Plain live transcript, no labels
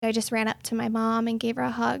I just ran up to my mom and gave her a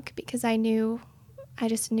hug because I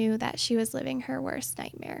just knew that she was living her worst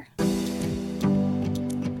nightmare.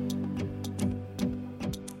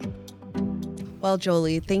 Well,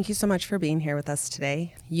 Jolie, thank you so much for being here with us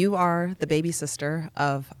today. You are the baby sister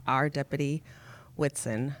of our Deputy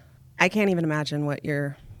Whitson. I can't even imagine what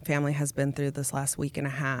your family has been through this last week and a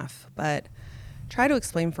half, but try to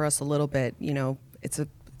explain for us a little bit. You know, it's a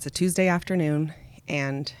Tuesday afternoon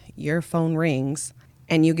and your phone rings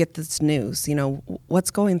and you get this news. You know,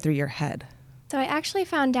 what's going through your head? So I actually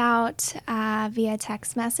found out via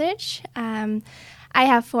text message. I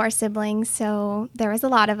have 4 siblings, so there was a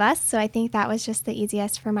lot of us. So I think that was just the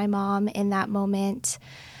easiest for my mom in that moment.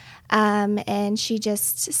 And she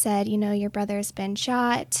just said, you know, your brother's been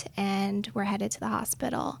shot and we're headed to the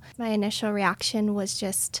hospital. My initial reaction was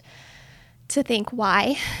just to think,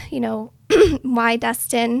 why? You know, why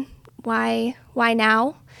Dustin? Why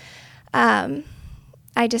now?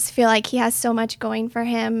 I just feel like he has so much going for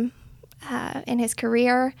him in his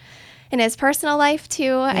career, in his personal life too.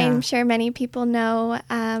 Yeah. I'm sure many people know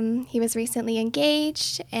he was recently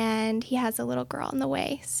engaged and he has a little girl on the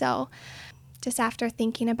way. So just after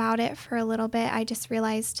thinking about it for a little bit, I just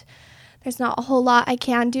realized there's not a whole lot I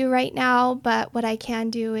can do right now, but what I can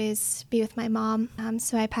do is be with my mom.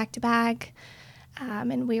 So I packed a bag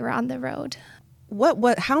and we were on the road.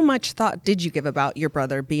 How much thought did you give about your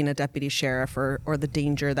brother being a deputy sheriff or the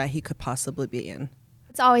danger that he could possibly be in?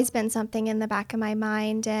 It's always been something in the back of my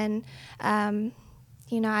mind, and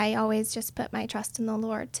you know, I always just put my trust in the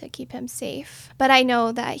Lord to keep him safe. But I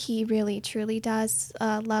know that he really, truly does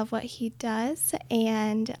love what he does,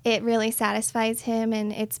 and it really satisfies him,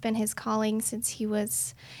 and it's been his calling since he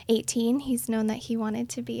was 18. He's known that he wanted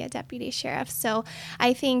to be a deputy sheriff. So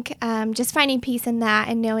I think just finding peace in that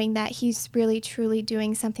and knowing that he's really, truly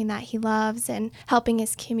doing something that he loves and helping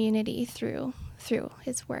his community through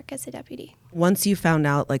his work as a deputy. Once you found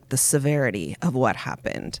out like the severity of what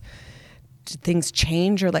happened, did things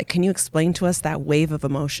change, or like, can you explain to us that wave of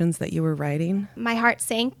emotions that you were riding? My heart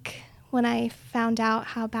sank when I found out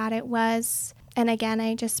how bad it was. And again,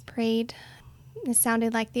 I just prayed. It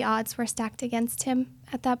sounded like the odds were stacked against him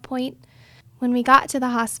at that point. When we got to the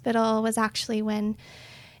hospital was actually when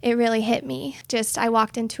it really hit me. I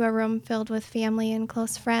walked into a room filled with family and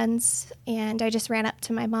close friends, and I just ran up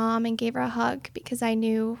to my mom and gave her a hug because I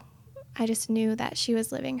just knew that she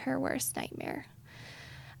was living her worst nightmare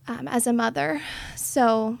as a mother.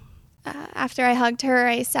 So after I hugged her,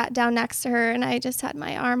 I sat down next to her and I just had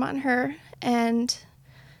my arm on her. And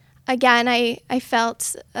again, I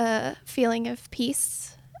felt a feeling of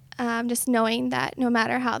peace, just knowing that no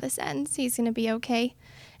matter how this ends, he's going to be okay.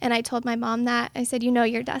 And I told my mom that. I said, you know,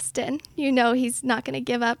 you're Dustin. You know he's not going to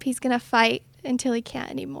give up. He's going to fight until he can't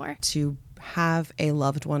anymore. To have a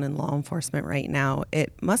loved one in law enforcement right now,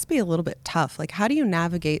 it must be a little bit tough. Like, how do you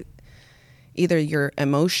navigate either your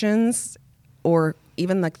emotions or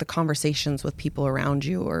even like the conversations with people around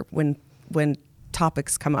you, or when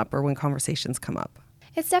topics come up or when conversations come up?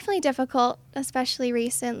 It's definitely difficult, especially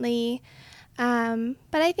recently. But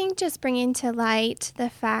I think just bringing to light the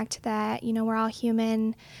fact that, you know, we're all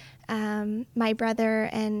human. My brother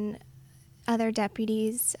and other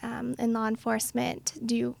deputies in law enforcement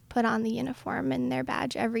do put on the uniform and their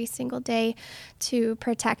badge every single day to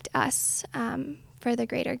protect us for the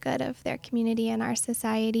greater good of their community and our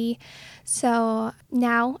society. So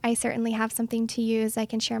now I certainly have something to use. I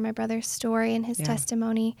can share my brother's story and his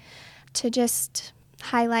testimony to just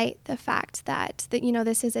highlight the fact that you know,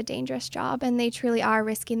 this is a dangerous job and they truly are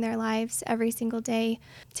risking their lives every single day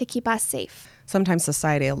to keep us safe. Sometimes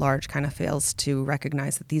society at large kind of fails to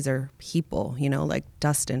recognize that these are people, you know, like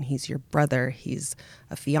Dustin, he's your brother, he has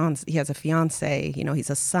a fiance, you know,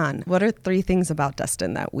 he's a son. What are 3 things about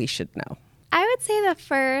Dustin that we should know? I would say the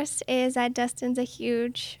first is that Dustin's a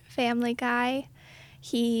huge family guy.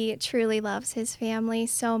 He truly loves his family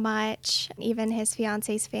so much, even his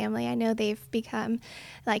fiance's family. I know they've become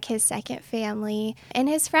like his second family. And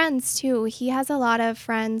his friends, too. He has a lot of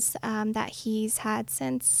friends that he's had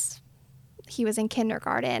since he was in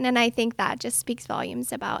kindergarten. And I think that just speaks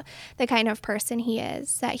volumes about the kind of person he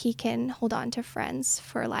is, that he can hold on to friends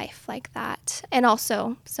for life like that. And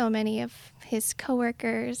also so many of his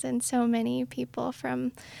coworkers and so many people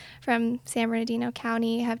from San Bernardino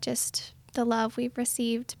County have just the love we've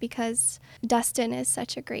received because Dustin is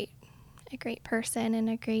such a great person and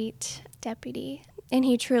a great deputy. And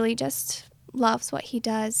he truly just loves what he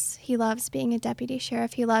does. He loves being a deputy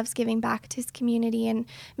sheriff. He loves giving back to his community and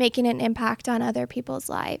making an impact on other people's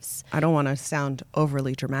lives. I don't want to sound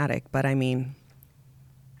overly dramatic, but I mean,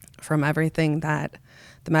 from everything that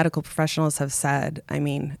the medical professionals have said, I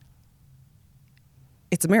mean,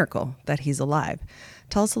 it's a miracle that he's alive.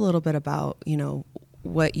 Tell us a little bit about,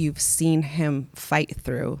 what you've seen him fight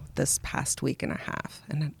through this past week and a half,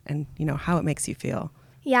 and how it makes you feel.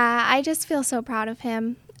 Yeah, I just feel so proud of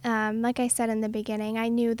him. Like I said in the beginning, I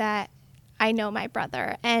knew that I know my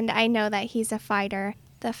brother, and I know that he's a fighter.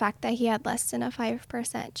 The fact that he had less than a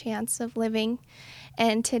 5% chance of living,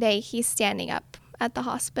 and today he's standing up at the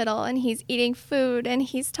hospital, and he's eating food, and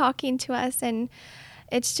he's talking to us, and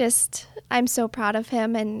it's just, I'm so proud of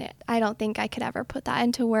him, and I don't think I could ever put that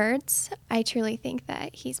into words. I truly think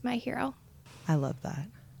that he's my hero. I love that.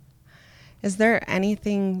 Is there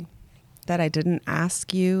anything that I didn't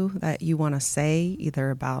ask you that you want to say, either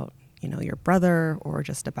about, your brother or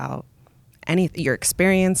just about your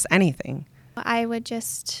experience, anything? I would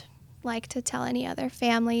just like to tell any other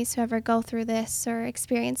families who ever go through this or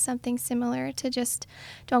experience something similar to just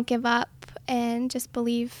don't give up and just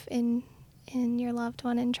believe in your loved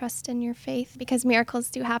one and trust in your faith, because miracles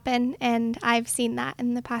do happen, and I've seen that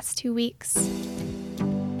in the past 2 weeks.